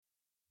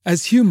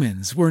As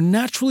humans, we're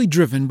naturally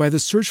driven by the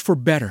search for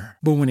better.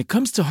 But when it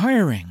comes to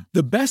hiring,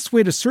 the best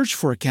way to search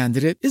for a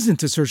candidate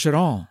isn't to search at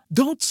all.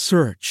 Don't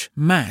search,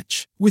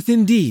 match with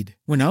Indeed.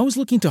 When I was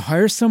looking to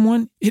hire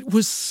someone, it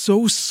was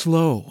so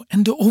slow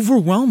and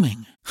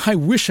overwhelming. I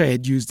wish I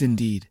had used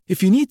Indeed.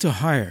 If you need to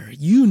hire,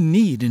 you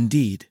need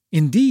Indeed.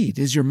 Indeed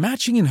is your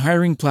matching and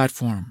hiring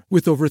platform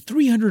with over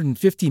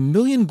 350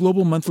 million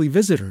global monthly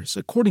visitors,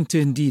 according to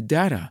Indeed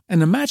data,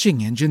 and a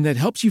matching engine that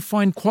helps you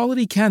find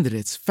quality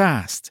candidates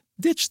fast.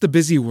 Ditch the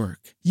busy work.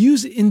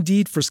 Use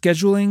Indeed for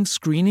scheduling,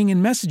 screening,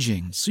 and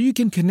messaging so you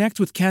can connect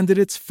with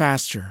candidates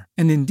faster.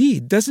 And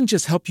Indeed doesn't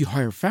just help you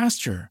hire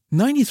faster.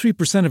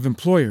 93% of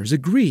employers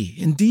agree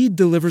Indeed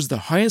delivers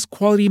the highest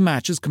quality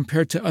matches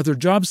compared to other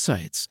job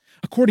sites,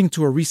 according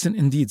to a recent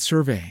Indeed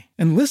survey.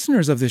 And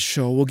listeners of this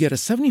show will get a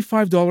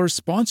 $75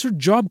 sponsored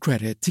job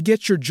credit to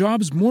get your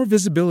jobs more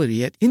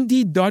visibility at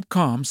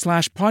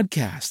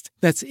Indeed.com/podcast.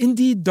 That's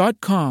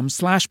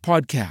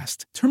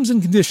Indeed.com/podcast. Terms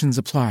and conditions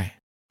apply.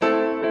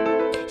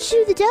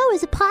 Shoe the Dough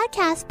is a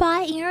podcast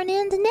by Aaron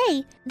and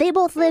Danae. They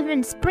both live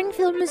in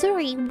Springfield,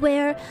 Missouri,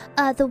 where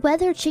the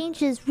weather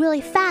changes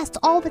really fast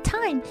all the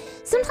time.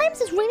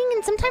 Sometimes it's raining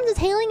and sometimes it's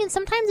hailing and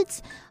sometimes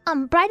it's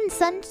bright and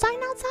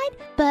sunshine outside,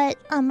 but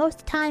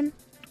most of the time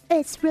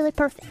it's really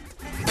perfect.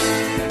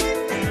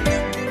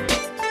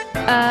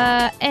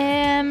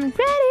 Am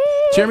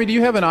ready. Jeremy, do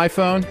you have an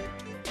iPhone?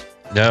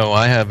 No,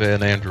 I have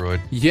an Android.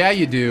 Yeah,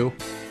 you do.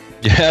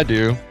 Yeah, I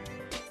do.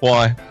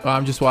 Why? Well,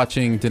 I'm just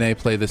watching Danae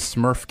play the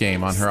Smurf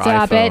game on her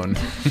Stop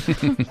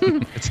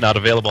iPhone. It's not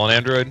available on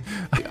Android?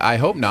 I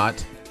hope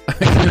not.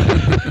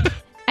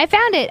 I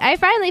found it. I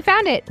finally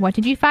found it. What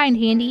did you find,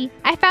 Handy?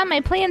 I found my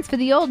plans for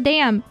the old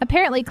dam.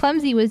 Apparently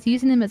Clumsy was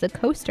using them as a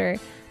coaster.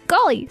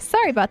 Golly,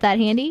 sorry about that,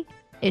 Handy.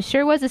 It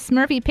sure was a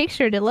Smurfy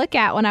picture to look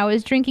at when I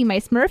was drinking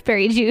my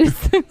Smurfberry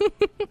juice.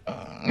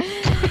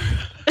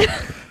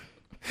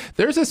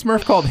 There's a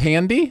Smurf called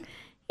Handy?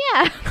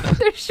 Yeah,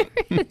 there sure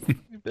is.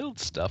 You build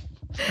stuff.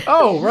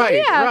 Oh, right,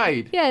 Yeah.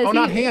 right. Yes, oh,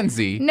 not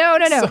Hansy. No.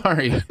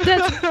 Sorry.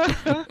 That's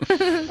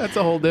That's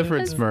a whole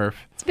different Smurf.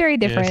 it's very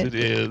different. Yes, it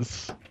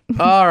is.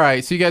 All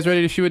right, so you guys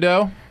ready to shoe a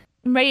dough?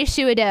 I'm ready to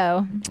shoe a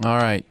dough. All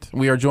right.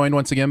 We are joined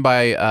once again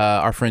by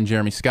our friend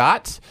Jeremy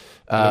Scott,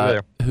 Hello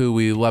there. who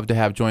we love to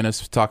have join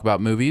us to talk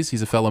about movies.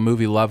 He's a fellow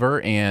movie lover,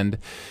 and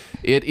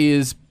it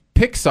is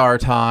Pixar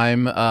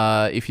time.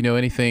 If you know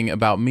anything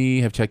about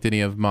me, have checked any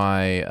of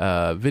my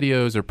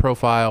videos or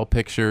profile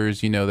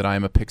pictures, you know that I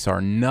am a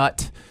Pixar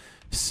nut.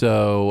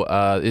 So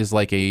it is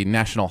like a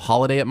national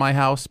holiday at my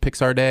house,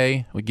 Pixar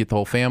Day. We get the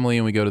whole family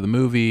and we go to the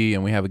movie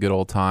and we have a good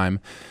old time.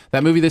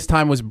 That movie this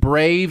time was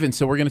Brave, and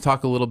so we're going to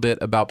talk a little bit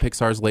about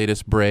Pixar's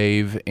latest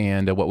Brave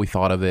and what we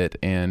thought of it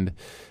and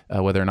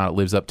whether or not it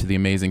lives up to the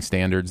amazing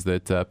standards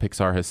that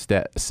Pixar has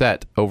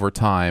set over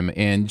time.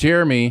 And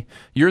Jeremy,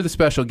 you're the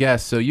special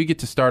guest, so you get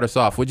to start us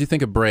off. What'd you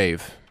think of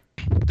Brave?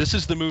 This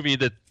is the movie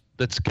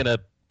that's going to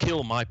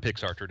kill my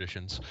Pixar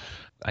traditions.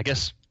 I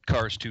guess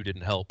Cars 2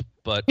 didn't help,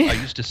 but I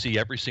used to see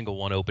every single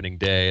one opening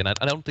day, and I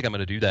don't think I'm going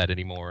to do that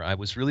anymore. I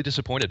was really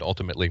disappointed,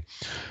 ultimately.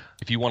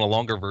 If you want a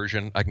longer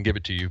version, I can give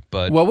it to you.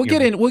 But well, we'll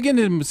get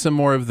into some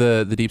more of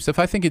the deep stuff.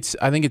 I think it's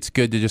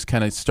good to just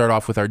kind of start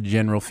off with our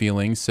general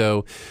feelings.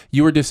 So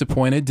you were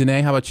disappointed,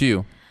 Danae. How about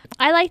you?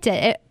 I liked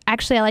it.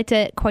 Actually, I liked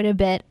it quite a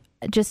bit,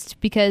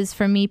 just because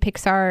for me,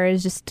 Pixar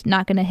is just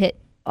not going to hit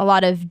a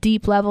lot of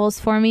deep levels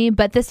for me.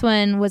 But this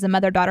one was a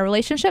mother-daughter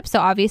relationship, so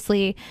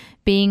obviously,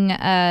 being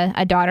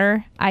a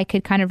daughter, I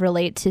could kind of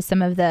relate to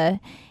some of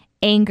the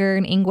anger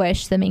and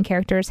anguish the main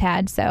characters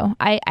had. So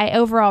I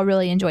overall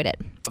really enjoyed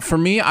it. For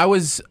me, I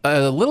was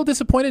a little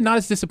disappointed, not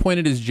as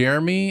disappointed as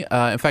Jeremy.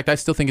 In fact, I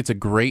still think it's a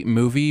great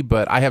movie,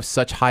 but I have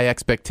such high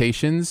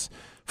expectations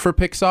for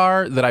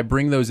Pixar that I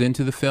bring those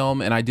into the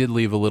film, and I did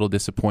leave a little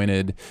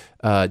disappointed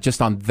just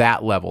on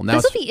that level. Now,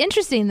 This will be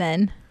interesting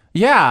then.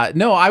 yeah,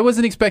 no,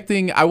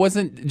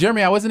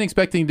 Jeremy, I wasn't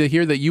expecting to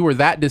hear that you were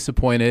that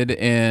disappointed.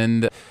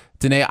 And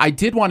Danae, I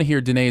did want to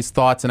hear Danae's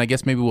thoughts, and I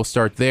guess maybe we'll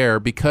start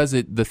there because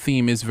the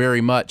theme is very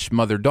much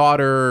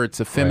mother-daughter. It's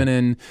a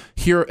feminine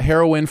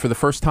heroine for the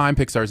first time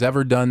Pixar's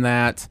ever done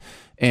that.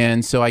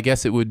 And so I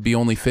guess it would be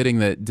only fitting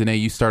that, Danae,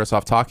 you start us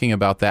off talking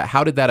about that.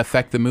 How did that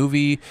affect the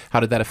movie? How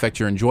did that affect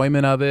your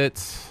enjoyment of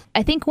it?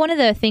 I think one of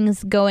the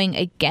things going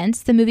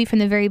against the movie from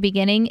the very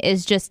beginning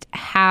is just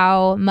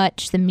how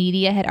much the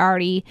media had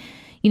already,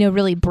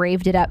 really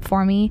braved it up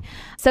for me.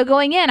 So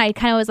going in, I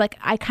kind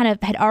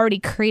of had already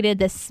created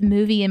this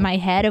movie in my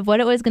head of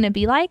what it was going to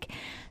be like.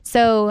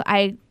 So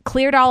I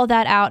cleared all of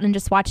that out and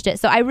just watched it.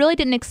 So I really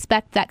didn't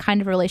expect that kind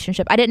of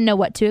relationship. I didn't know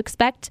what to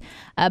expect,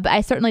 but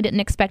I certainly didn't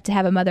expect to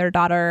have a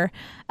mother-daughter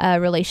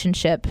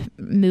relationship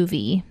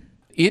movie.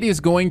 It is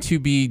going to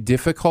be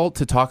difficult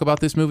to talk about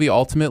this movie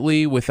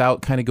ultimately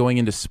without kind of going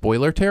into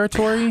spoiler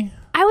territory.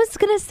 I was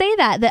going to say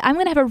that I'm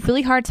going to have a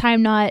really hard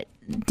time not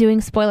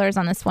doing spoilers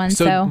on this one.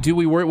 So do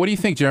we worry? What do you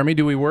think, Jeremy?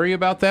 Do we worry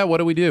about that? What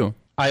do we do?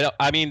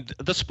 I mean,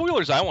 the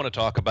spoilers I want to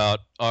talk about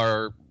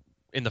are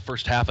in the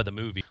first half of the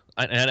movie.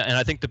 And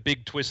I think the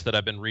big twist that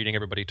I've been reading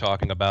everybody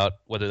talking about,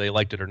 whether they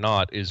liked it or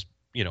not, is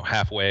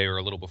halfway or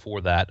a little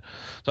before that.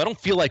 So I don't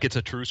feel like it's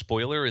a true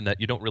spoiler in that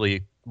you don't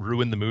really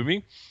ruin the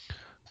movie.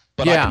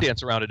 But I can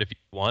dance around it if you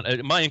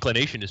want. My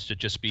inclination is to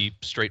just be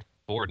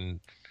straightforward, and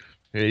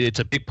it's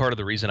a big part of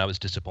the reason I was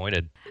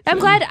disappointed. I'm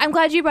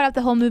glad you brought up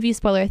the whole movie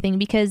spoiler thing,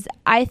 because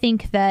I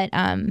think that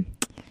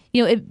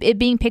it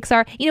being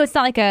Pixar, it's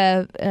not like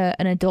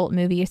an adult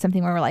movie or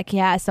something where we're like,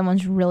 yeah,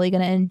 someone's really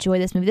going to enjoy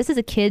this movie. This is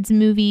a kids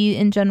movie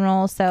in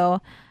general,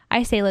 so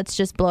I say let's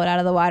just blow it out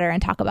of the water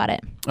and talk about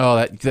it.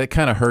 Oh, that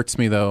kind of hurts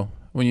me though.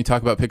 When you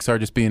talk about Pixar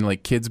just being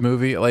like kids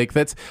movie, like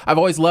I've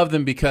always loved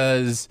them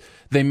because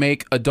they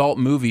make adult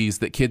movies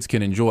that kids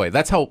can enjoy.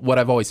 That's what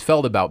I've always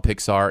felt about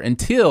Pixar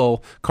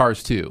until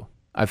Cars 2.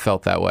 I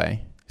felt that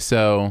way.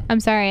 So I'm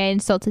sorry I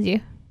insulted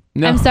you.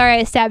 No. I'm sorry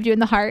I stabbed you in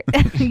the heart.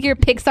 Your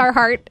Pixar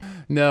heart.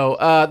 No,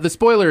 the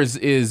spoilers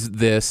is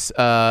this.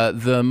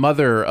 The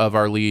mother of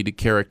our lead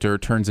character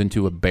turns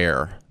into a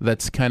bear.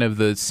 That's kind of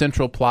the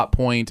central plot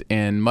point,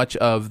 and much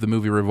of the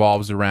movie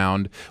revolves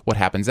around what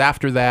happens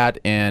after that.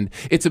 And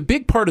it's a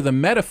big part of the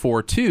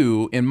metaphor,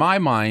 too, in my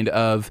mind,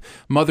 of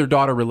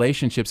mother-daughter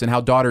relationships and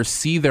how daughters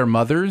see their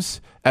mothers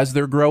as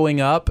they're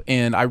growing up.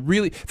 And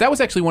that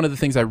was actually one of the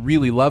things I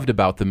really loved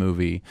about the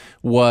movie,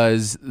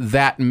 was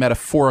that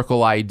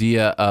metaphorical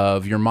idea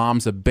of your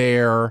mom's a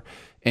bear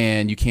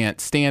and you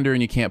can't stand her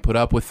and you can't put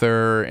up with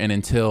her, and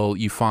until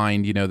you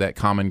find that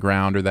common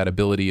ground or that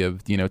ability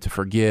of to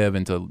forgive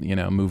and to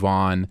move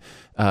on,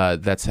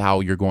 that's how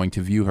you're going to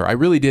view her. I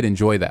really did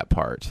enjoy that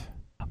part.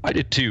 I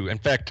did too. In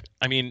fact,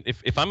 I mean,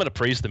 if I'm going to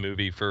praise the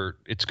movie for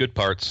its good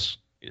parts,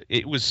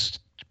 it was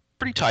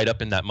pretty tied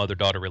up in that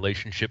mother-daughter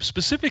relationship,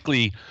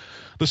 specifically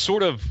the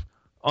sort of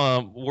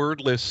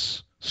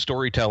wordless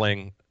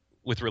storytelling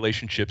with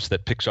relationships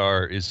that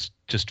Pixar is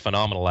just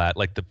phenomenal at,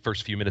 like the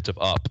first few minutes of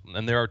Up.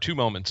 And there are two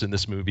moments in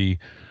this movie.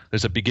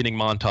 There's a beginning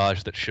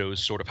montage that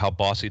shows sort of how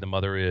bossy the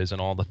mother is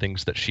and all the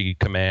things that she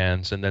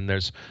commands. And then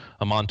there's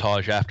a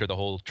montage after the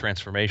whole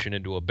transformation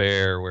into a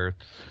bear where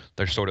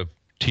they're sort of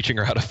teaching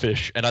her how to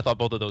fish. And I thought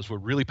both of those were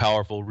really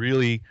powerful,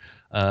 really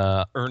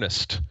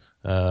earnest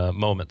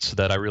moments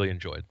that I really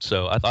enjoyed.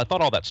 So I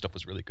thought all that stuff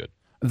was really good.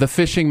 The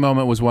fishing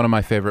moment was one of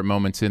my favorite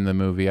moments in the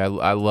movie. I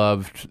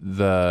loved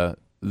the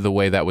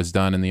way that was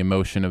done and the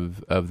emotion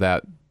of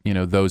that,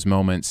 those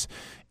moments.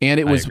 And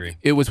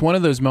it was one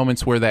of those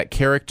moments where that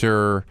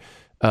character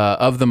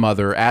of the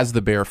mother as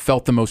the bear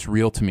felt the most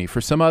real to me.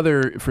 For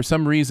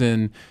some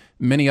reason,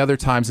 many other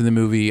times in the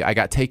movie, I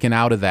got taken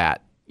out of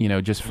that,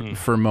 just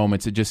for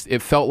moments.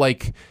 It felt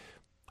like,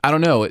 I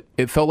don't know,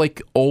 it felt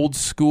like old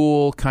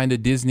school kind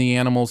of Disney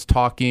animals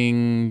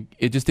talking.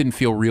 It just didn't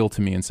feel real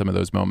to me in some of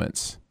those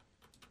moments.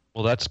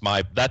 Well, that's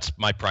my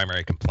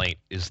primary complaint,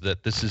 is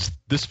that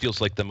this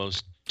feels like the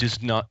most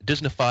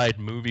Disneyfied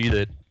movie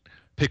that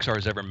Pixar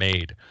has ever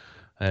made.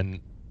 And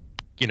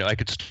I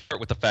could start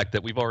with the fact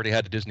that we've already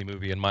had a Disney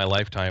movie in my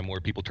lifetime where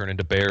people turn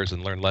into bears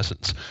and learn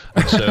lessons.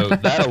 And so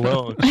that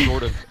alone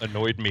sort of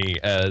annoyed me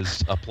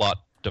as a plot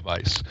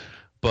device.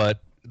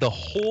 But the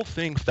whole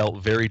thing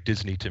felt very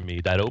Disney to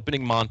me. That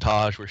opening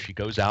montage where she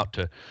goes out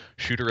to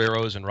shoot her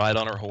arrows and ride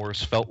on her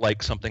horse felt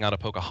like something out of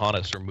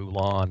Pocahontas or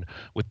Mulan,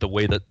 with the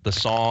way that the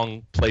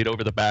song played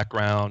over the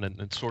background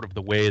and sort of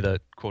the way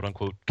that quote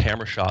unquote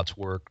camera shots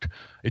worked.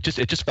 It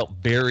just felt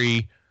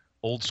very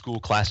old school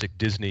classic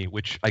Disney,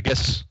 which I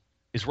guess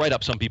is right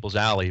up some people's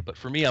alley. But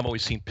for me, I've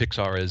always seen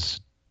Pixar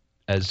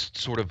as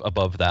sort of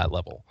above that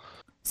level.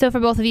 So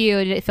for both of you,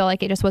 did it feel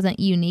like it just wasn't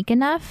unique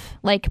enough?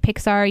 Like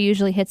Pixar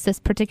usually hits this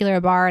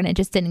particular bar and it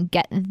just didn't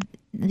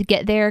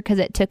get there because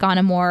it took on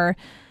a more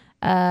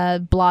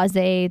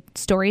blasé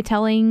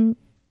storytelling?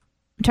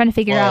 I'm trying to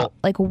figure out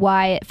like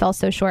why it fell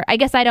so short. I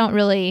guess I don't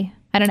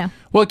know.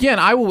 Well, again,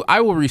 I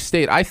will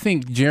restate. I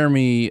think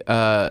Jeremy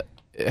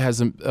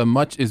is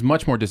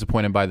much more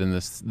disappointed by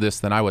this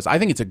than I was. I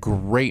think it's a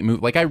great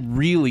movie. Like, I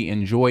really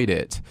enjoyed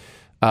it.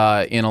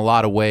 In a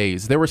lot of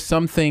ways. There were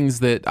some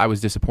things that I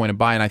was disappointed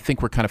by, and I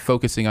think we're kind of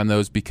focusing on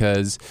those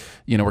because,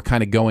 we're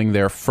kind of going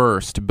there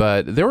first.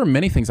 But there were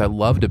many things I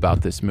loved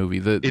about this movie.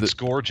 It's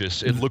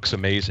gorgeous. It looks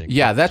amazing.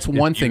 Yeah, that's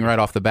one thing right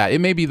off the bat. It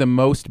may be the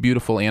most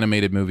beautiful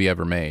animated movie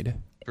ever made.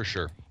 For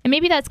sure. And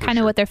maybe that's kind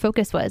of what their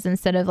focus was,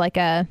 instead of like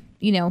a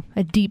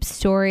deep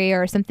story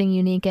or something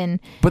unique.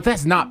 But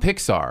that's not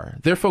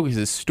Pixar. Their focus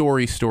is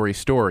story, story,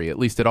 story. At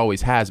least it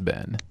always has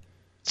been.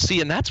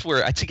 See, and that's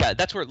where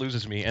it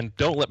loses me. And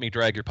don't let me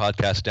drag your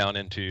podcast down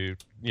into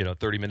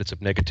 30 minutes of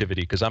negativity,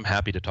 because I'm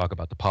happy to talk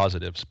about the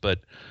positives.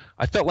 But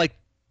I felt like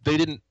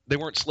they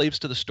weren't slaves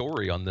to the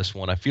story on this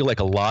one. I feel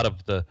like a lot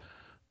of the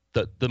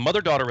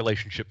mother-daughter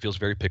relationship feels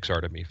very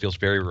Pixar to me, feels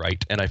very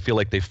right, and I feel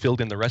like they filled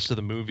in the rest of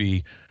the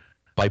movie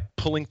by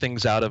pulling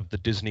things out of the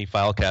Disney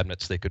file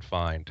cabinets they could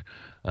find,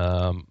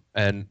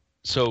 and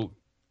so.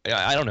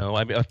 I don't know.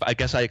 I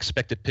guess I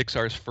expected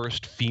Pixar's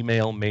first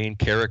female main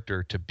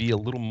character to be a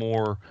little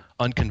more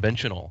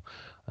unconventional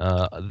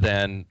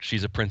than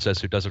she's a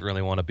princess who doesn't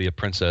really want to be a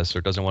princess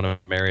or doesn't want to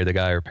marry the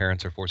guy her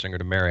parents are forcing her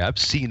to marry. I've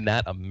seen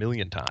that a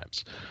million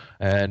times.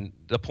 And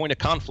the point of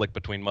conflict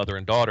between mother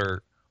and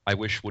daughter I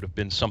wish would have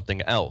been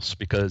something else,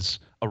 because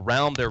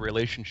around their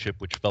relationship,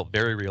 which felt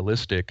very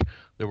realistic,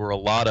 there were a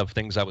lot of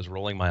things I was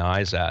rolling my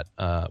eyes at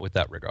with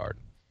that regard.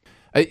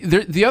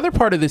 The other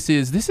part of this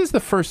is the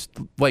first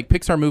like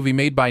Pixar movie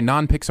made by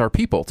non-Pixar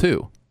people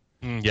too.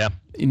 Yeah.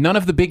 None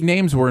of the big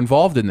names were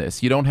involved in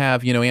this. You don't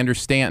have, Andrew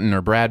Stanton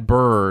or Brad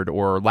Bird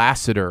or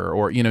Lasseter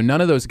or, none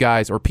of those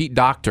guys, or Pete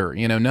Docter,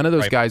 none of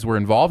those guys were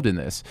involved in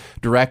this,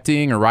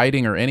 directing or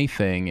writing or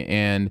anything.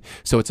 And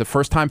so it's a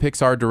first-time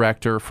Pixar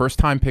director,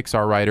 first-time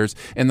Pixar writers.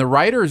 And the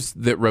writers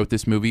that wrote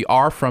this movie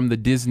are from the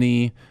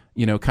Disney,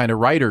 kind of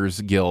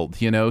Writers Guild,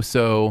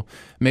 so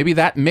maybe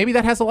that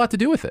has a lot to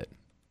do with it.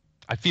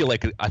 I feel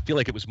like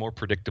it was more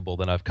predictable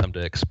than I've come to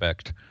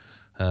expect.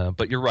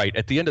 But you're right.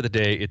 At the end of the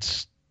day,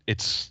 it's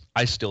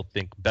I still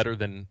think better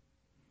than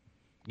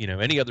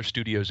any other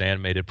studio's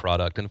animated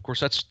product, and of course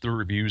that's the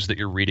reviews that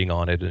you're reading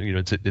on it.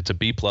 It's a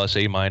B+,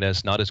 A-,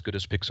 not as good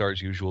as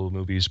Pixar's usual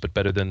movies, but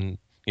better than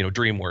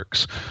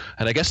DreamWorks.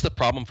 And I guess the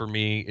problem for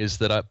me is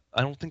that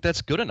I don't think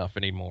that's good enough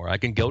anymore. I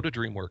can go to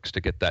DreamWorks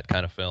to get that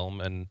kind of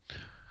film, and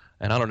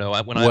I don't know.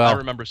 I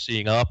remember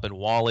seeing Up and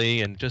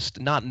WALL-E and just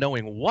not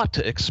knowing what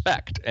to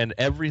expect, and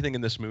everything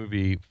in this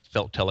movie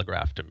felt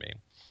telegraphed to me,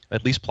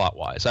 at least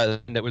plot-wise.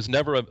 There was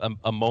never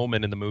a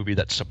moment in the movie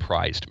that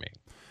surprised me.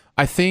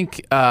 I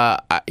think,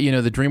 the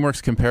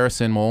DreamWorks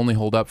comparison will only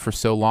hold up for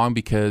so long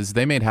because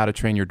they made How to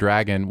Train Your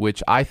Dragon,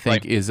 which I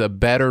think is a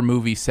better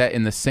movie set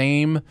in the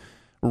same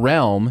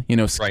realm,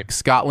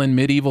 Scotland,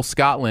 medieval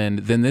Scotland,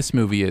 than this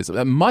movie is.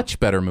 A much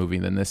better movie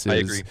than this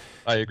is.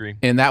 I agree.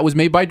 And that was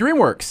made by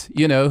DreamWorks,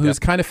 who's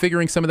kind of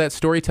figuring some of that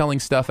storytelling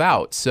stuff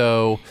out.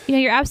 So,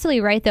 you're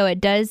absolutely right, though.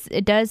 It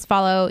does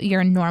follow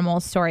your normal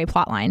story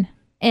plotline.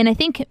 And I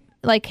think,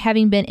 like,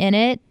 having been in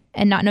it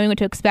and not knowing what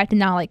to expect and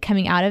now, like,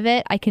 coming out of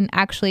it, I can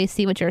actually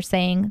see what you're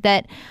saying,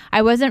 that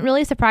I wasn't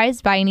really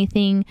surprised by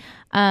anything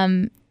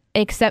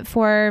except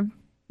for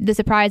the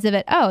surprise of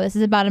it. Oh, this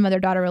is about a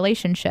mother-daughter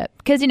relationship.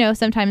 Because,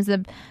 sometimes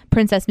the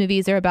princess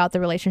movies are about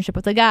the relationship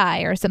with a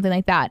guy or something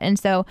like that. And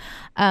so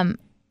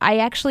I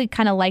actually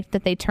kind of liked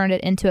that they turned it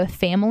into a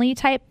family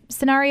type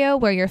scenario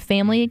where your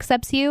family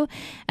accepts you.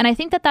 And I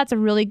think that that's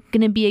really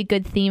going to be a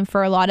good theme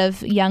for a lot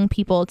of young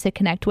people to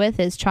connect with,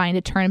 is trying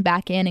to turn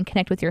back in and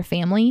connect with your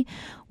family,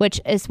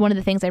 which is one of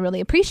the things I really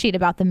appreciate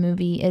about the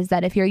movie, is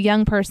that if you're a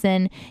young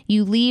person,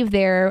 you leave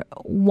there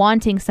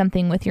wanting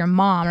something with your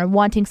mom or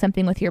wanting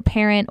something with your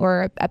parent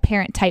or a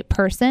parent type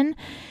person.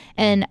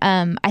 And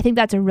I think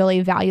that's a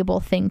really valuable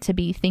thing to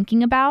be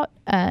thinking about,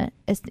 in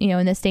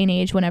this day and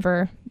age,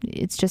 whenever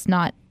it's just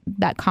not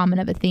that common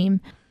of a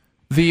theme.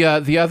 The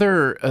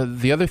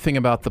other thing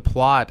about the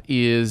plot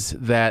is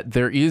that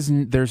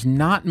there's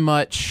not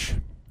much,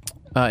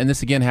 and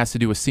this again has to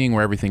do with seeing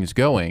where everything is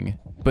going,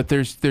 but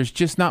there's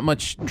just not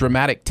much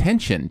dramatic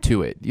tension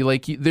to it.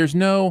 There's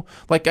no,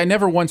 I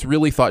never once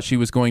really thought she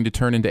was going to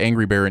turn into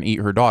Angry Bear and eat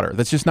her daughter.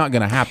 That's just not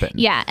going to happen.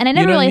 Yeah, and I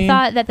never really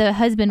thought that the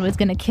husband was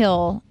going to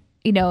kill,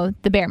 the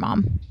bear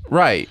mom.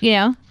 Right.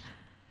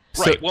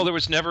 Right. Well, there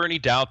was never any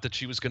doubt that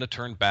she was going to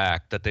turn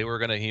back, that they were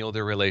going to heal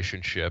their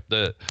relationship.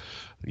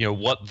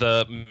 What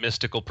the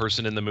mystical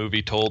person in the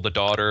movie told the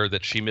daughter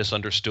that she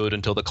misunderstood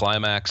until the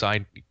climax,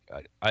 I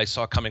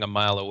saw coming a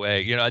mile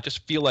away. I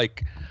just feel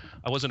like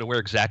I wasn't aware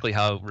exactly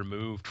how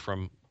removed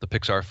from the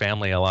Pixar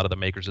family a lot of the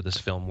makers of this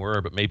film were,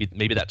 but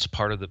maybe that's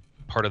part of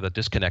the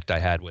disconnect I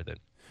had with it.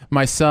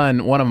 My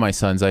son, one of my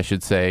sons, I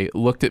should say,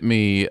 looked at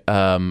me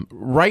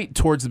right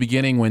towards the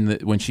beginning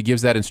when she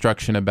gives that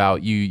instruction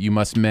about you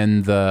must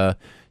mend the,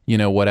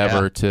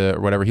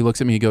 whatever. He looks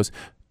at me, he goes,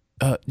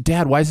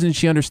 Dad, why doesn't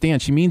she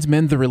understand? She means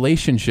mend the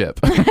relationship.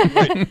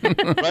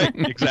 Right.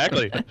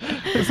 Exactly.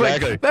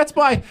 Like,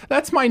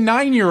 that's my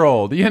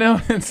 9-year-old,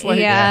 It's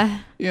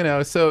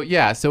like, so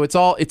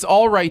it's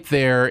all right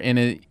there. And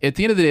at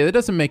the end of the day, that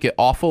doesn't make it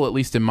awful, at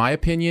least in my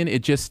opinion.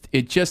 It just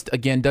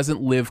again doesn't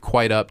live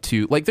quite up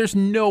to, there's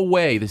no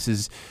way this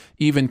is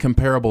even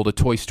comparable to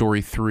Toy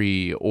Story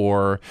 3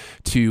 or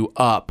to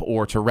Up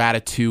or to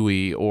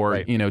Ratatouille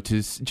or,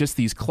 to just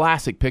these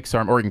classic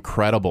Pixar or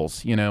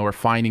Incredibles, or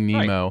Finding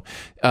Nemo.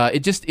 Right.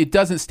 It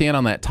doesn't stand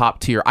on that top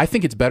tier. I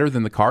think it's better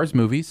than the Cars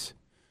movies.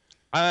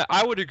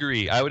 I would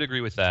agree. I would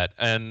agree with that.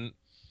 And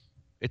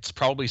it's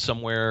probably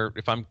somewhere,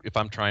 if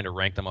I'm trying to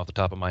rank them off the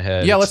top of my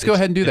head. Yeah, let's go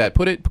ahead and do that.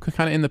 Put it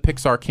kind of in the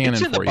Pixar canon for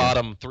you. It's in the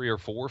bottom 3 or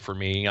 4 for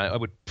me. I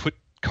would put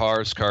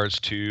Cars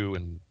 2,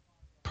 and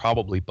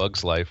probably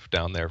Bug's Life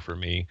down there for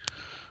me.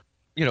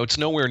 It's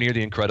nowhere near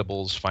The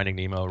Incredibles, Finding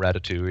Nemo,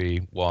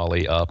 Ratatouille,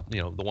 WALL-E, Up.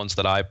 The ones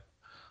that I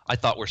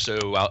thought were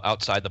so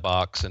outside the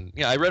box. And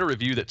I read a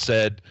review that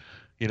said,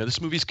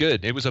 this movie's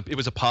good. It was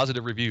a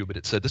positive review, but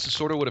it said this is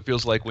sort of what it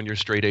feels like when your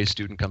straight A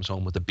student comes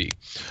home with a B.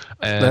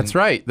 And that's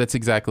right. That's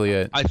exactly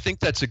it. I think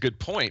that's a good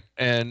point,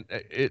 and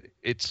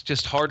it's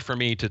just hard for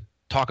me to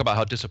talk about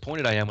how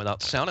disappointed I am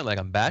without sounding like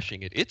I'm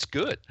bashing it. It's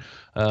good.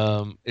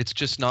 It's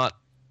just not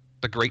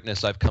the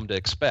greatness I've come to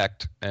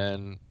expect,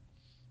 and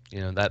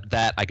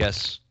that I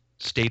guess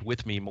stayed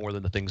with me more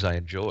than the things I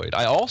enjoyed.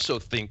 I also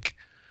think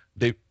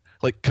they,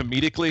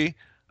 comedically,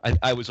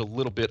 I was a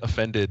little bit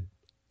offended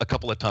a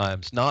couple of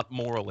times, not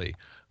morally,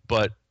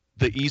 but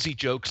the easy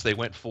jokes they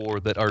went for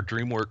that are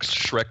DreamWorks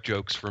Shrek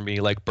jokes for me,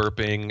 like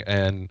burping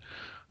and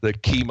the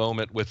key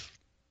moment with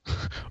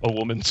a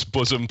woman's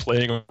bosom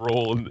playing a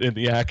role in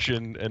the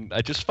action. And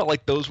I just felt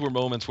like those were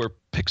moments where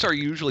Pixar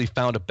usually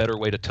found a better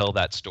way to tell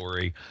that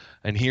story.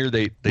 And here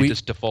they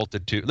just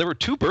defaulted to. There were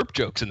 2 burp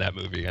jokes in that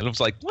movie, and it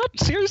was like, what?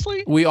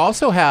 Seriously? We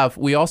also have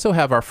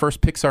our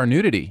first Pixar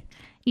nudity.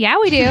 Yeah,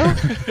 we do.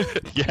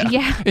 Yeah.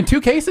 Yeah. In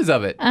 2 cases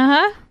of it.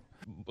 Uh-huh.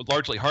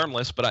 Largely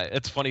harmless, but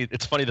it's funny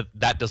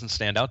that doesn't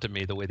stand out to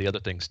me the way the other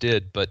things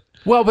did. But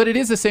it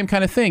is the same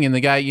kind of thing. And the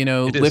guy,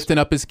 lifting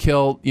up his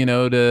kilt,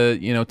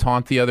 to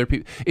taunt the other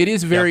people. It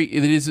is it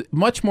is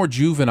much more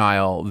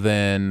juvenile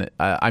than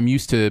I'm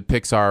used to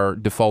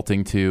Pixar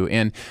defaulting to.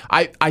 And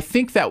I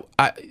think that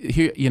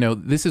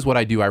this is what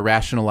I do. I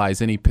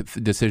rationalize any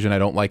decision I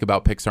don't like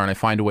about Pixar, and I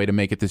find a way to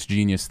make it this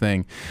genius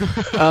thing.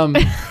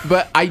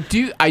 But I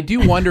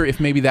do wonder if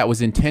maybe that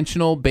was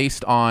intentional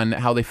based on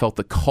how they felt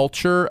the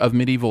culture of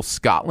medieval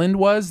Scotland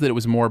was, that it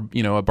was more,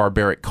 a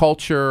barbaric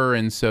culture.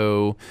 And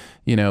so,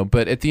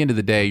 but at the end of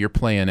the day, you're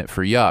playing it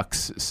for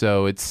yucks.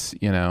 So it's,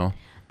 I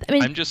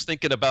mean, I'm just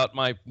thinking about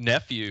my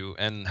nephew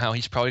and how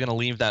he's probably going to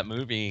leave that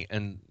movie.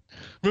 And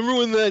remember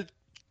when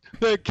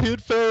that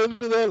kid fell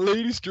into that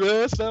lady's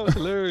dress? That was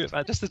hilarious.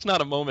 It's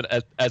not a moment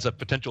as a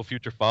potential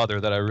future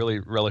father that I really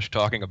relish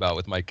talking about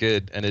with my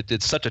kid. And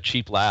it's such a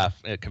cheap laugh,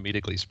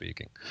 comedically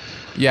speaking.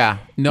 Yeah.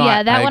 No,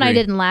 yeah, that I one I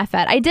agree. didn't laugh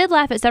at. I did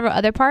laugh at several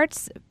other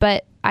parts,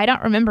 but I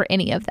don't remember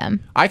any of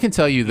them. I can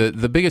tell you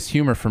the biggest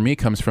humor for me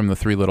comes from the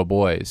 3 little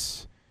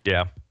boys.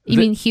 Yeah. You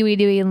mean Huey,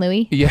 Dewey, and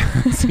Louie?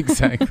 Yes,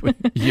 exactly.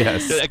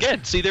 Yes.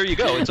 Again, see, there you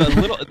go. It's a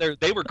little.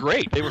 They were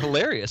great. They were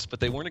hilarious,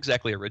 but they weren't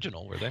exactly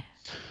original, were they?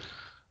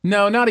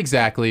 No, not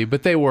exactly,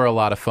 but they were a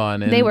lot of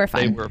fun. And They were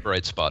fun. They were a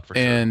bright spot for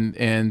sure.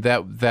 And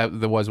that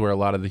was where a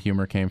lot of the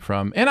humor came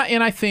from. And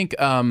I think,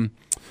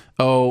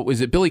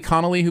 is it Billy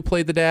Connolly who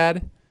played the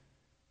dad?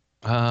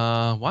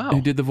 Wow.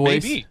 Who did the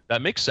voice? Maybe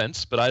that makes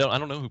sense, but I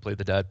don't know who played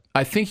the dad.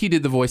 I think he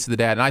did the voice of the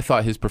dad, and I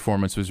thought his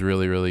performance was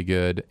really, really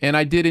good. And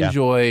I did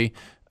enjoy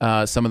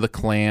some of the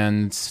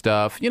clan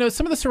stuff.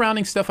 Some of the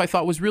surrounding stuff I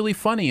thought was really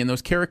funny, and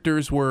those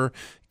characters were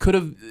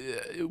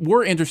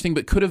interesting,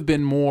 but could have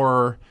been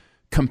more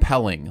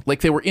compelling. Like,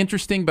 they were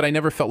interesting, but I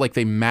never felt like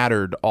they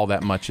mattered all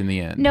that much in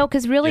the end. No,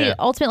 because really,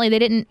 ultimately, they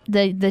didn't.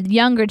 The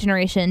younger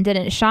generation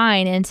didn't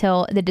shine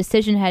until the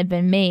decision had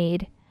been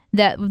made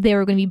that they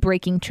were going to be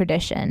breaking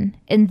tradition,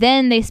 and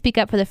then they speak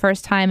up for the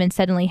first time and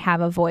suddenly have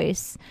a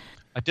voice.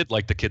 I did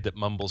like the kid that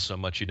mumbles so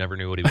much you never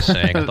knew what he was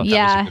saying. I thought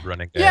Yeah. that was a good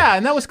running gag. Yeah,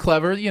 and that was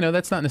clever.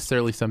 That's not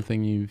necessarily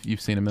something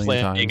you've seen a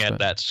million times. Playing at but-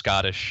 that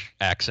Scottish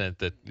accent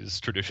that is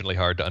traditionally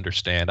hard to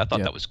understand. I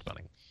thought that was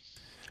funny.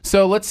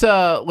 So let's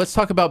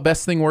talk about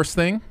best thing, worst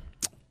thing,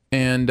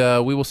 and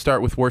we will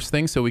start with worst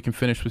thing so we can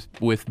finish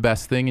with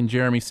best thing. And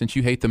Jeremy, since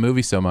you hate the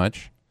movie so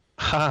much,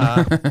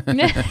 why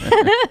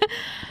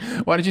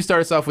don't you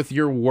start us off with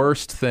your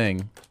worst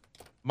thing?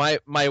 My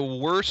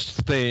worst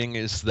thing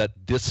is that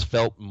this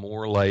felt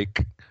more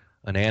like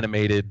an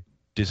animated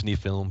Disney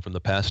film from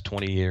the past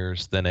 20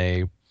 years than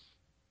a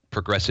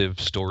progressive,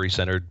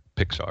 story-centered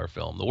Pixar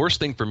film. The worst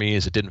thing for me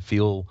is it didn't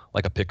feel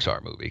like a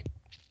Pixar movie.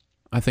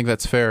 I think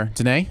that's fair.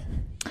 Danae?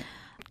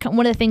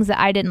 One of the things that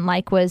I didn't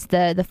like was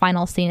the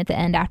final scene at the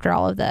end after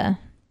all of the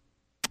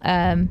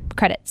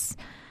credits.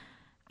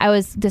 I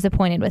was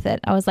disappointed with it.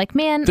 I was like,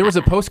 man. There was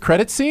a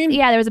post-credit scene?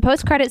 Yeah, there was a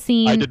post-credit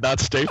scene. I did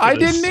not stay for I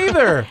this. didn't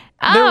either.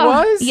 Oh, There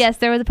was? Yes,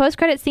 there was a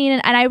post-credit scene,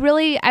 and I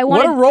wanted.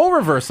 What a role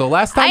reversal.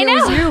 Last time I it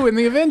was know. you in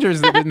the Avengers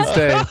that didn't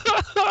stay.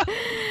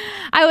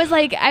 I was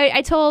like,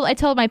 I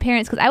told my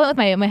parents, because I went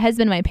with my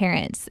husband and my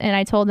parents, and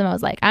I told them, I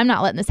was like, I'm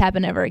not letting this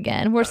happen ever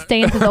again. We're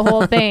staying through the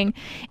whole thing.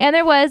 And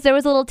there was a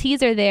little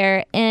teaser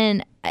there,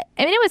 and I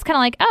mean, it was kind of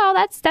like,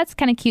 oh, that's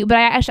kind of cute, but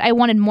I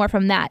wanted more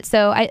from that.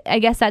 So I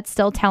guess that's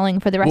still telling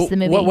for the rest of the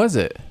movie. What was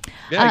it?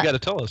 Yeah, you got to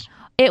tell us.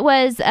 It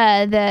was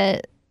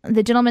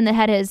the gentleman that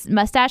had his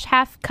mustache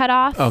half cut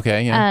off.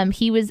 Okay, yeah.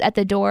 He was at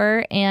the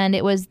door, and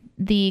it was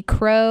the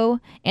crow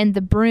and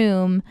the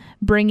broom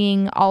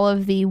bringing all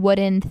of the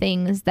wooden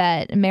things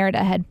that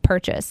Merida had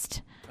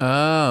purchased.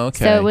 Oh,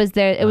 okay. So it was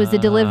the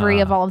delivery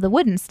of all of the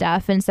wooden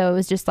stuff, and so it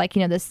was just like,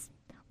 this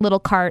little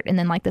cart and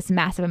then like this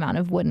massive amount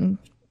of wooden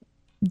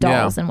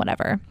dolls and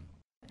whatever.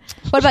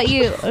 What about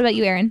you? What about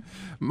you, Aaron?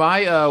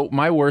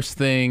 My worst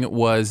thing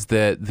was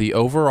that the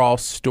overall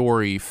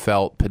story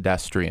felt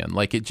pedestrian.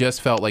 Like, it just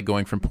felt like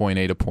going from point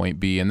A to point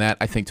B, and that,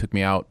 I think, took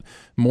me out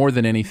more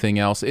than anything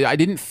else. I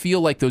didn't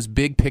feel like those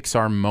big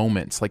Pixar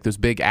moments, like those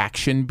big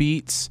action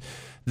beats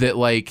that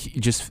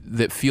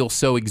that feel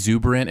so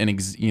exuberant and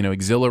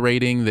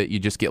exhilarating that you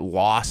just get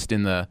lost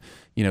in the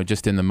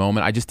just in the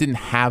moment. I just didn't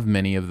have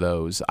many of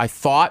those. I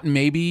thought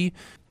maybe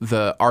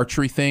the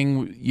archery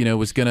thing,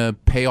 was going to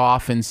pay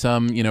off in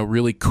some,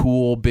 really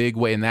cool, big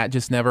way, and that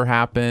just never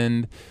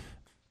happened.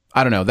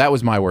 I don't know. That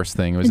was my worst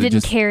thing. It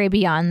didn't carry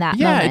beyond that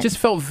moment. It just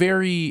felt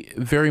very,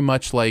 very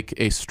much like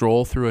a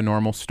stroll through a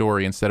normal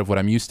story instead of what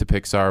I'm used to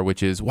Pixar,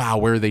 which is, wow,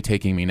 where are they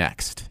taking me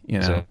next?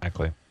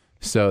 Exactly.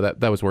 So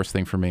that was worst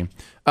thing for me.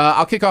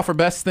 I'll kick off for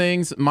best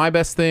things. My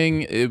best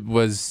thing, it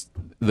was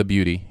the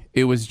beauty.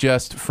 It was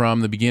just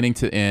from the beginning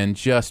to end,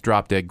 just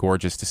drop dead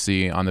gorgeous to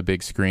see on the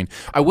big screen.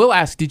 I will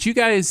ask, did you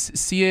guys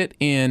see it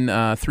in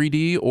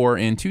 3D or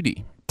in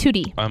 2D?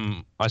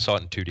 2D. I saw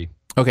it in 2D.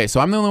 Okay, so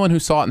I'm the only one who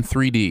saw it in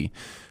 3D.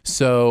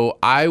 So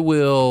I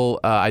will,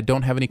 I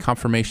don't have any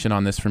confirmation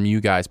on this from you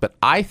guys, but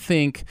I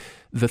think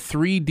the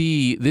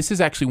 3D, this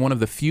is actually one of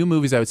the few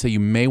movies I would say you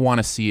may want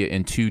to see it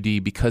in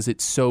 2D because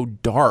it's so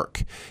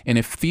dark. And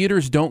if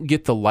theaters don't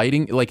get the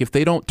lighting, like if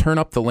they don't turn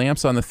up the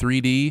lamps on the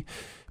 3D,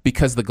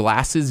 because the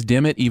glasses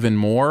dim it even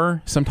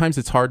more, sometimes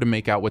it's hard to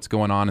make out what's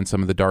going on in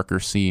some of the darker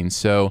scenes.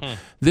 So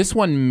this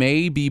one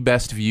may be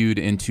best viewed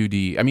in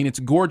 2D. I mean,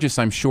 it's gorgeous,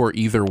 I'm sure,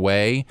 either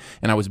way,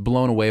 and I was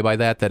blown away by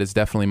that. That is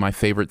definitely my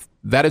favorite.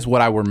 That is what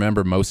I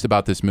remember most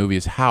about this movie,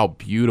 is how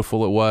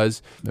beautiful it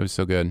was. It was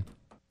so good.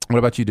 What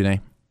about you,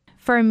 Danae?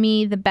 For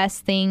me, the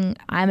best thing,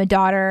 I'm a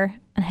daughter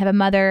and I have a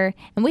mother,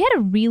 and we had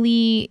a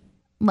really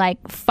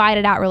fight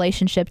it out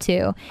relationship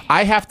too.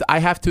 I have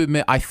to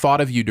admit, I thought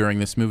of you during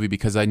this movie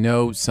because I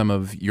know some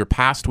of your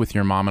past with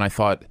your mom, and I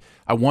thought,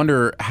 I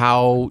wonder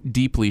how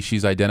deeply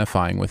she's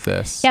identifying with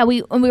this. Yeah,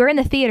 we were in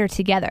the theater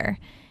together,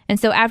 and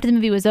so after the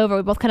movie was over,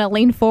 we both kind of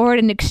leaned forward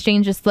and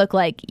exchanged this look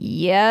like,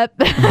 yep,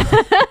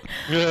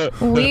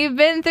 we've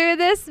been through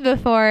this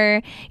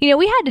before. We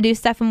had to do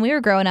stuff when we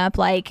were growing up,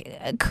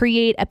 like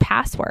create a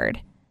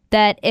password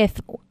that if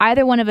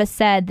either one of us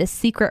said the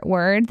secret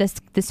word,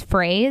 this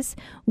phrase,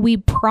 we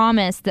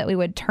promised that we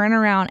would turn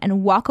around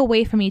and walk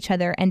away from each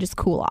other and just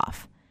cool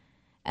off.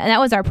 And that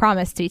was our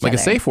promise to each other. Like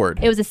a safe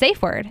word. It was a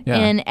safe word. Yeah.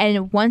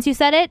 And once you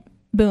said it,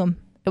 boom,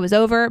 it was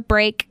over,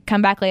 break,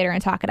 come back later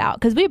and talk it out.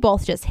 Because we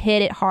both just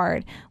hit it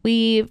hard.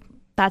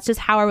 That's just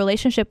how our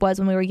relationship was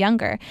when we were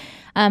younger.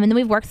 And then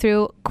we've worked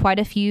through quite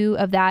a few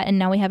of that, and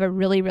now we have a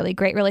really, really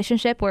great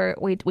relationship where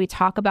we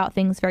talk about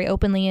things very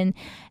openly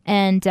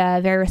and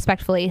very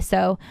respectfully.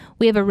 So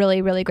we have a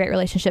really, really great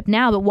relationship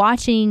now. But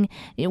watching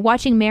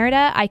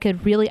Merida, I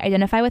could really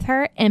identify with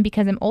her, and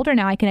because I'm older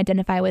now, I can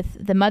identify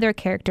with the mother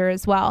character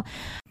as well.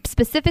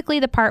 Specifically,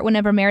 the part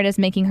whenever Merida's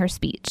making her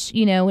speech.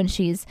 When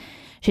she's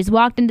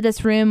walked into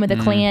this room where the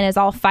clan is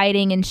all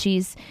fighting, and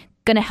she's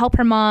going to help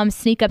her mom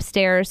sneak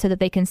upstairs so that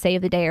they can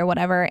save the day or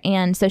whatever.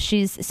 And so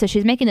she's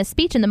making a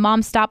speech, and the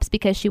mom stops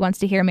because she wants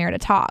to hear Merida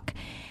talk.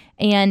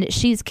 And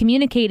she's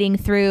communicating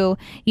through,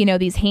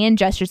 these hand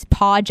gestures,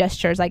 paw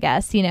gestures, I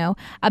guess,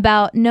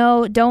 about,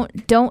 no,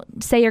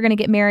 don't say you're going to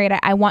get married.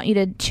 I want you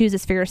to choose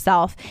this for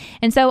yourself.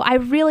 And so I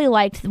really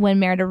liked when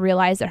Merida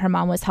realized that her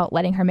mom was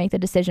letting her make the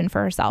decision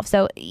for herself.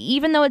 So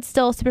even though it's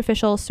still a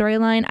superficial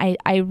storyline,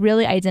 I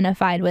really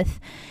identified with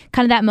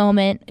kind of that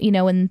moment,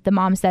 when the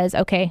mom says,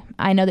 okay,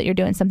 I know that you're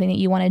doing something that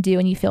you want to do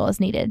and you feel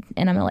is needed,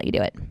 and I'm going to let you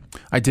do it.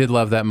 I did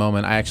love that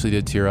moment. I actually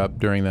did tear up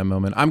during that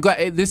moment. I'm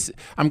glad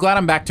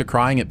I'm back to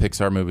crying at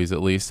Pixar movies,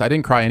 at least. I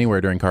didn't cry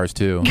anywhere during Cars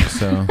 2.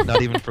 So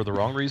Not even for the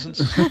wrong reasons?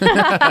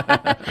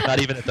 Not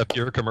even at the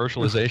pure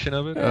commercialization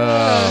of it?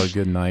 Oh,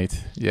 good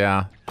night.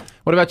 Yeah.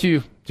 What about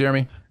you,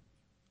 Jeremy?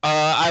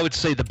 I would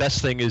say the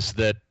best thing is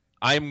that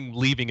I'm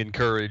leaving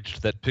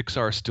encouraged that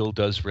Pixar still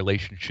does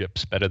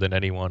relationships better than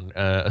anyone,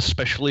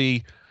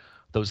 especially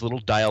those little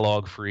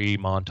dialogue-free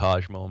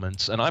montage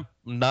moments. And I'm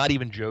not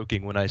even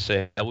joking when I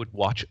say I would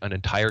watch an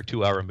entire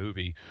 2-hour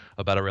movie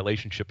about a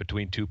relationship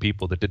between two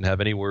people that didn't have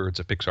any words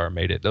if Pixar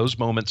made it. Those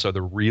moments are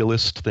the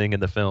realest thing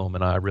in the film,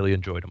 and I really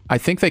enjoyed them. I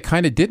think they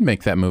kind of did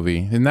make that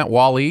movie. Isn't that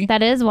WALL-E?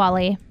 That is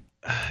WALL-E.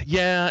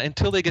 Yeah,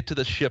 until they get to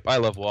the ship. I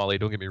love WALL-E,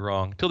 don't get me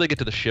wrong. Until they get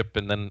to the ship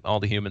and then all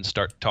the humans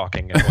start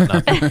talking and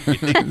whatnot.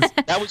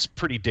 That was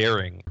pretty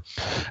daring.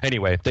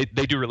 Anyway, they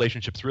do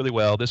relationships really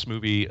well, this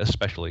movie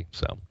especially.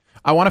 So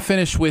I want to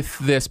finish with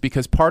this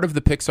because part of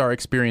the Pixar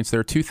experience, there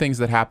are two things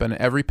that happen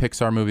every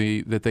Pixar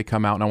movie that they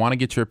come out, and I want to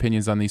get your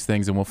opinions on these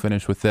things, and we'll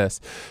finish with this.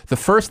 The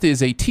first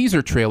is a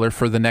teaser trailer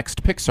for the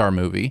next Pixar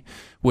movie,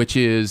 which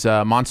is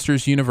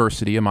Monsters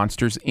University, a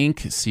Monsters,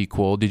 Inc.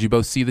 sequel. Did you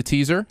both see the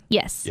teaser?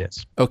 Yes.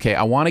 Yes. Okay,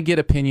 I want to get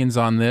opinions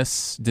on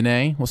this.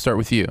 Danae, we'll start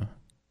with you.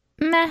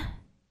 Meh.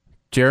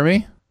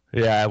 Jeremy?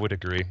 Yeah, I would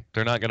agree.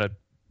 They're not gonna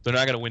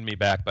win me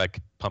back by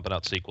pumping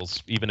out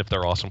sequels, even if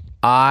they're awesome.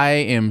 I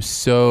am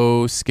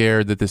so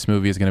scared that this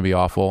movie is going to be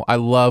awful. I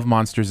love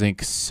Monsters,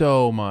 Inc.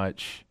 so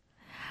much.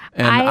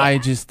 And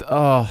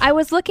I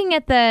was watching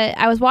it,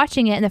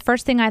 and the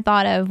first thing I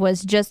thought of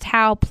was just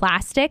how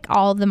plastic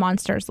all of the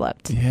monsters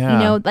looked.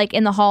 Yeah. Like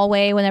in the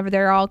hallway whenever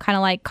they're all kind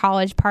of like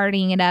college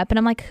partying it up. And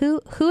I'm like,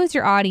 who is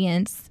your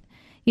audience?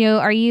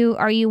 Are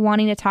you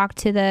wanting to talk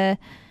to the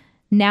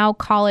now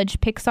college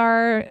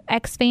Pixar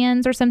X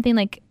fans or something?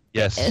 Like,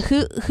 yes.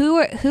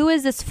 Who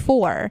is this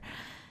for?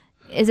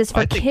 Is this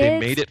for kids? I think they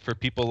made it for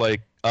people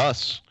like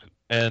us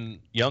and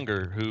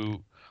younger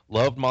who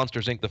loved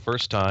Monsters, Inc. the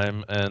first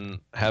time and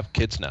have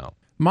kids now.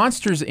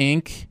 Monsters,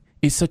 Inc.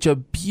 is such a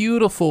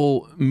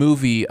beautiful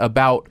movie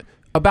about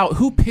about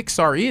who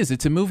Pixar is.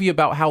 It's a movie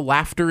about how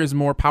laughter is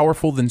more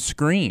powerful than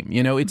scream.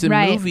 It's a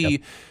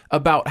movie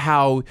about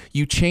how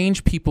you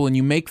change people and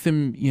you make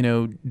them,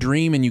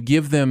 dream, and you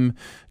give them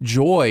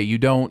joy. You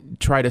don't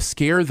try to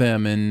scare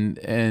them,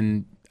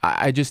 and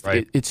I just,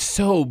 it's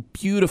so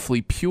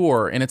beautifully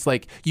pure, and it's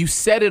like you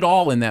said it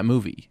all in that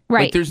movie.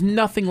 Right. Like there's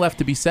nothing left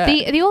to be said.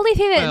 The only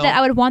thing that I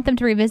would want them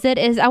to revisit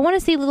is I want to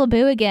see Little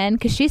Boo again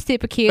because she's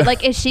super cute.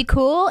 Like, is she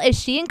cool? Is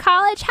she in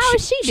college? How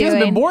is she doing? She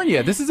hasn't been born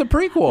yet. This is a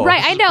prequel.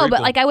 Right, I know,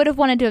 but like I would have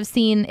wanted to have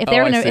seen if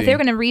they're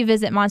gonna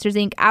revisit Monsters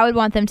Inc. I would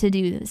want them to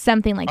do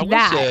something like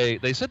that. I would say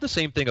they said the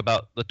same thing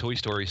about the Toy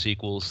Story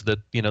sequels, that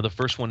the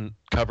first one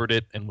covered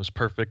it and was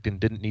perfect and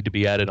didn't need to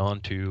be added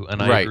on to,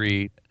 and I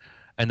agree.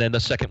 And then the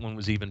second one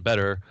was even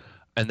better.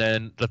 And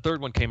then the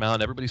third one came out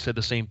and everybody said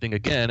the same thing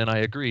again, and I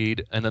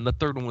agreed. And then the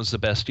third one was the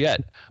best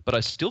yet. But I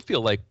still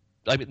feel like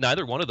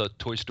neither one of the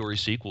Toy Story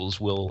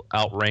sequels will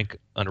outrank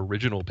an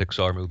original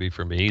Pixar movie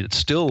for me. It's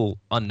still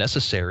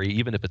unnecessary,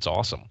 even if it's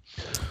awesome.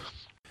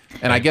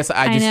 And I guess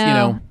I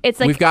just, it's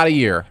like we've got a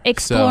year.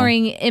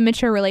 Exploring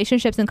immature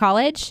relationships in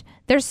college.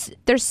 There's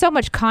so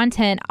much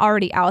content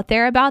already out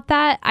there about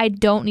that. I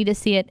don't need to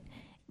see it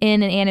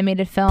in an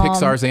animated film.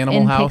 Pixar's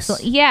Animal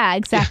House? Yeah,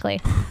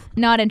 exactly.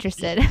 Not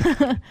interested.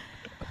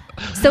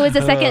 So is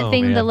the second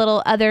thing the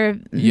little other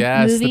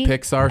Yes, movie? The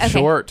Pixar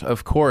short,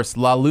 of course.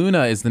 La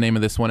Luna is the name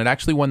of this one. It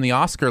actually won the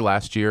Oscar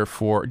last year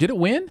for... Did it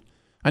win?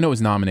 I know it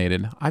was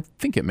nominated. I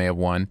think it may have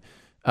won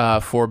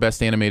for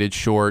Best Animated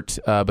Short,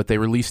 but they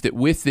released it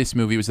with this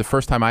movie. It was the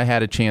first time I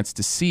had a chance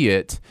to see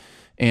it.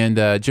 And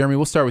Jeremy,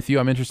 we'll start with you.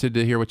 I'm interested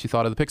to hear what you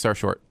thought of the Pixar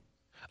short.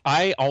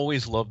 I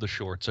always love the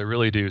shorts. I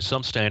really do.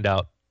 Some stand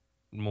out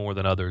more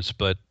than others,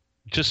 but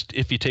just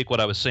if you take what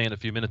I was saying a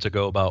few minutes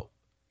ago about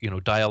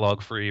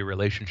dialogue-free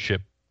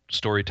relationship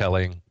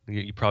storytelling,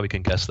 you probably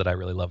can guess that I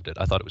really loved it.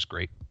 I thought it was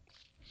great.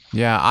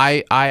 Yeah,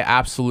 I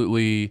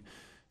absolutely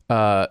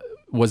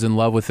was in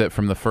love with it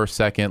from the first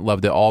second.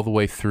 Loved it all the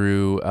way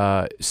through.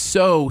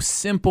 So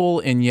simple,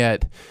 and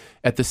yet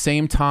at the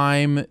same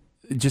time,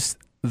 just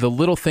the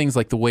little things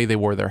like the way they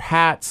wore their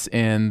hats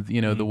and,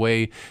 the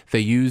way they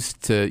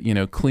used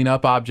to, clean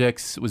up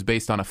objects was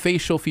based on a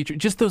facial feature.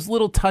 Just those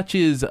little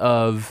touches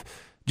of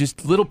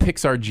just little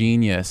Pixar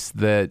genius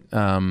that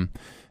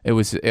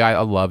I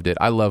loved it.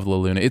 I love La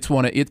Luna.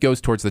 It goes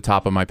towards the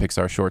top of my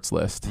Pixar shorts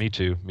list. Me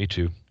too.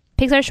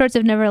 Pixar shorts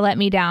have never let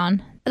me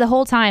down. The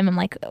whole time I'm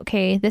like,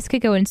 okay, this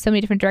could go in so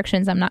many different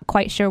directions. I'm not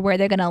quite sure where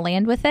they're going to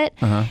land with it.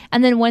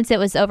 And then once it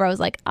was over, I was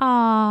like,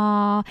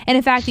 ah. And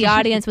in fact, the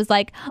audience was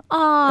like,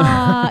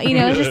 ah.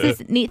 It's just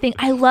this neat thing.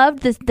 I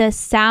loved the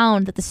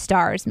sound that the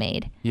stars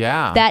made.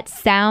 Yeah. That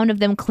sound of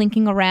them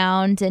clinking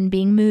around and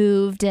being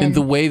moved. And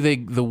the way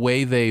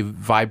they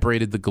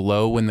vibrated the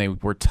glow when they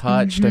were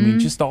touched. I mean,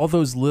 just all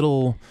those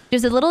little...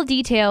 Just the little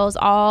details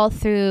all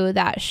through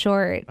that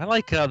short. I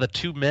like how the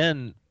two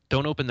men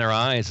don't open their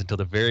eyes until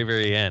the very,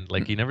 very end.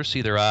 Like, you never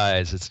see their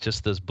eyes. It's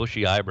just those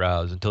bushy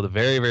eyebrows until the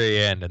very, very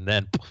end, and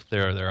then poof,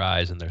 there are their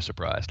eyes, and they're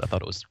surprised. I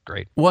thought it was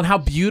great. Well, and how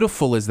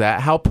beautiful is that?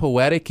 How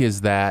poetic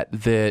is that,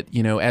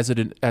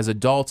 as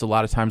adults, a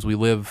lot of times we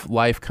live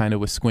life kind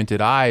of with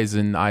squinted eyes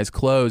and eyes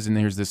closed, and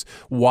there's this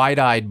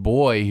wide-eyed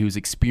boy who's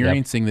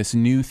experiencing this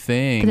new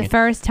thing. For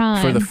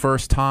the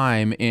first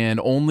time. And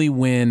only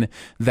when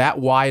that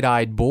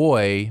wide-eyed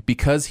boy,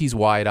 because he's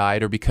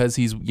wide-eyed or because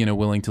he's,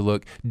 willing to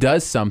look,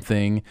 does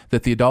something,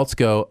 that the adults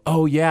go,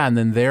 oh yeah, and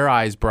then their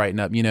eyes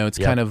brighten up. It's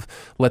kind of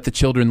let the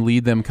children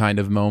lead them kind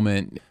of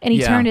moment. And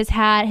he turned his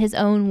hat his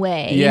own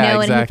way,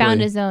 exactly. And he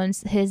found his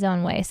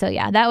own way. So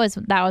yeah, that was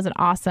an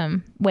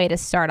awesome way to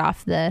start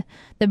off the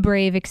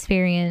Brave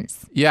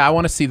experience. Yeah, I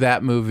want to see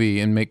that movie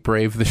and make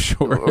Brave the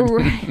short.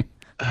 Right.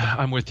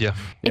 I'm with you.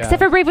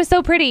 Except for Brave was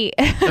so pretty.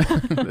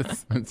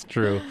 That's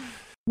true.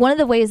 One of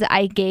the ways that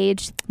I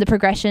gauge the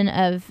progression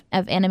of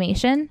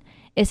animation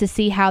is to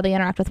see how they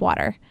interact with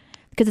water.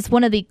 Because it's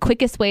one of the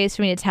quickest ways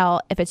for me to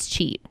tell if it's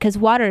cheap. Because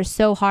water is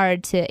so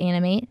hard to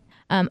animate.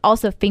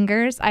 Also,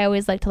 fingers. I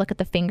always like to look at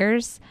the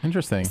fingers.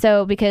 Interesting.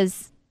 So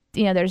because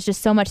there's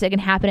just so much that can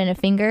happen in a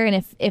finger,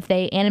 and if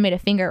they animate a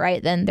finger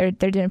right, then they're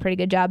doing a pretty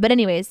good job. But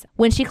anyways,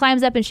 when she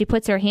climbs up and she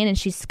puts her hand and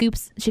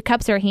she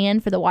cups her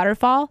hand for the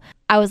waterfall,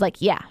 I was like,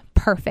 yeah,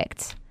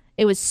 perfect.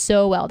 It was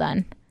so well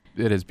done.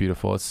 It is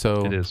beautiful.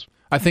 It is.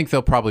 I think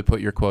they'll probably put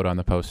your quote on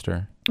the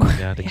poster.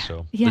 Yeah, I think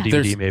so. Yeah. The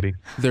DVD, maybe.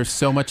 There's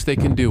so much they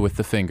can do with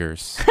the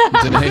fingers.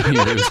 Danae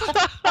Hughes.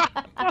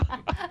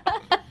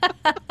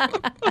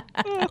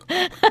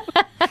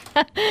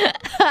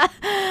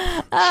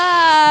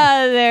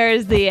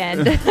 There's the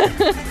end.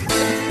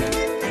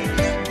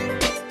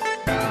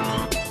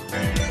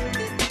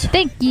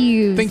 Thank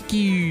you. Thank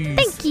you.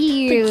 Thank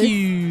you. Thank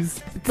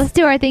yous. Let's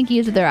do our thank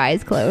yous with our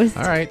eyes closed.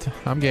 All right,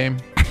 I'm game.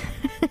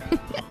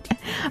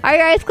 Are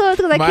your eyes closed?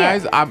 Because I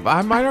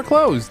can't. Mine are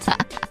closed.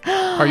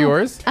 Are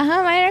yours?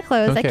 Mine are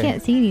closed. Okay. I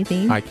can't see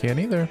anything. I can't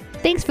either.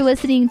 Thanks for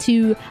listening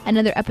to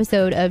another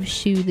episode of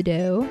Shoe the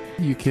Dough.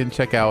 You can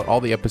check out all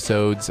the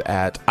episodes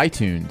at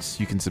iTunes.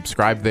 You can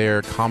subscribe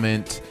there,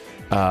 comment,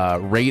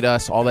 rate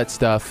us. All that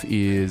stuff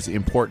is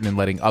important in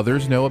letting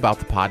others know about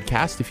the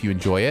podcast if you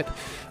enjoy it.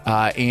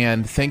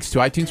 And thanks to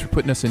iTunes for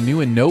putting us a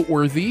new and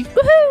noteworthy.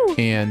 Woohoo!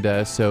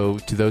 And so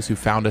to those who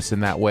found us in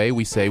that way,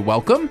 we say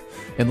welcome.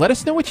 And let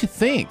us know what you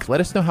think.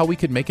 Let us know how we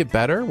could make it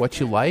better, what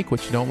you like,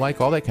 what you don't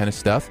like, all that kind of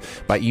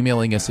stuff by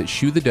emailing us at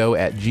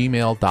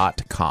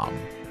shoethedough@gmail.com.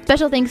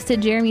 Special thanks to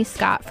Jeremy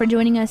Scott for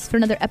joining us for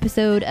another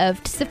episode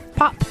of Sif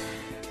Pop.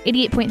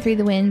 88.3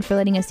 The Wind for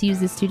letting us use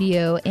the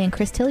studio, and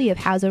Chris Tilley of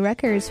Hauser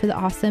Records for the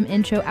awesome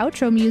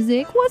intro-outro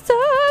music. What's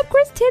up,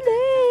 Chris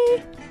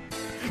Tilley?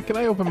 Can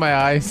I open my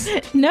eyes?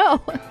 No.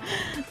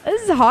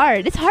 This is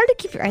hard. It's hard to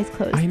keep your eyes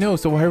closed. I know,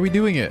 so why are we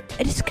doing it?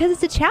 It's because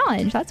it's a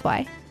challenge, that's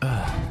why.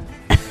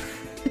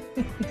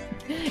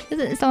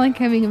 Doesn't sound like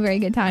having a very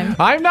good time.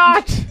 I'm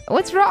not!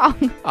 What's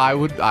wrong? I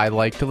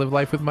like to live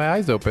life with my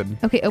eyes open.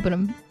 Okay, open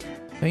them.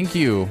 Thank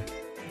you.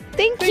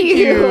 Thank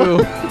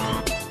you.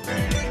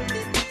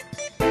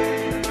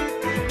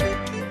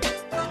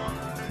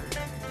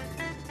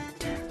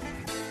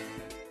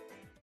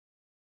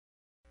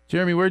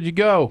 Jeremy, where'd you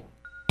go?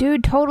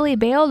 Dude totally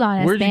bailed on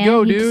us, Where'd you man.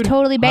 go, He dude? just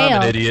totally bailed.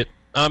 I'm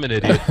an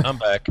idiot. I'm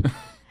back.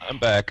 I'm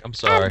back. I'm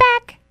sorry. I'm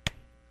back.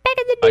 Back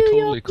in the I New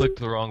totally York. clicked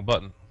the wrong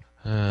button.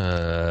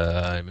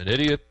 I'm an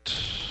idiot.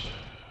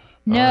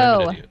 I'm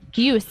No, an idiot.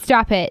 you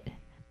stop it.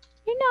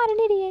 You're not an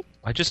idiot.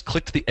 I just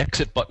clicked the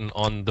exit button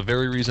on the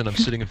very reason I'm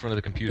sitting in front of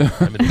the computer.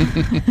 I'm an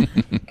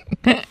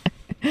idiot.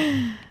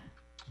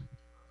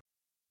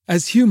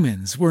 As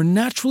humans, we're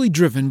naturally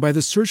driven by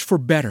the search for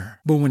better.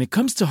 But when it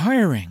comes to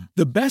hiring,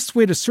 the best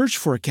way to search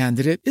for a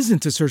candidate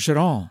isn't to search at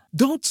all.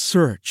 Don't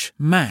search,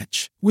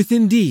 match with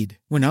Indeed.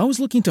 When I was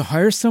looking to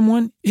hire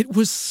someone, it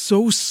was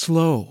so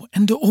slow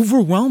and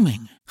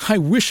overwhelming. I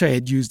wish I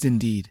had used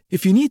Indeed.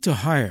 If you need to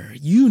hire,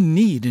 you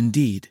need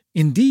Indeed.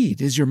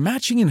 Indeed is your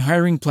matching and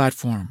hiring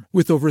platform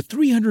with over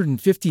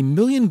 350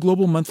 million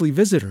global monthly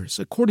visitors,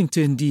 according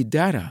to Indeed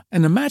data,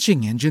 and a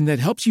matching engine that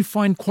helps you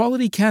find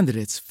quality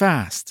candidates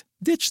fast.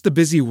 Ditch the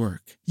busy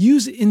work.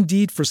 Use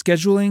Indeed for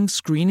scheduling,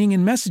 screening,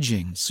 and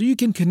messaging so you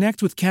can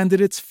connect with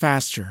candidates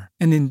faster.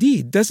 And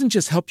Indeed doesn't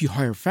just help you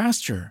hire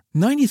faster.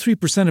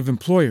 93% of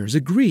employers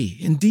agree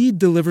Indeed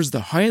delivers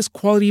the highest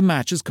quality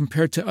matches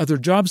compared to other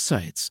job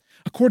sites,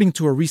 according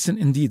to a recent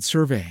Indeed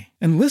survey.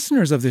 And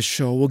listeners of this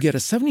show will get a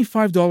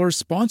 $75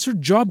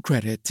 sponsored job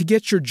credit to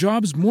get your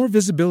jobs more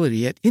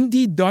visibility at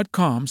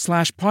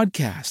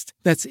Indeed.com/podcast.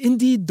 That's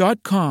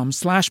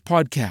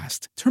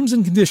Indeed.com/podcast. Terms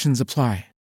and conditions apply.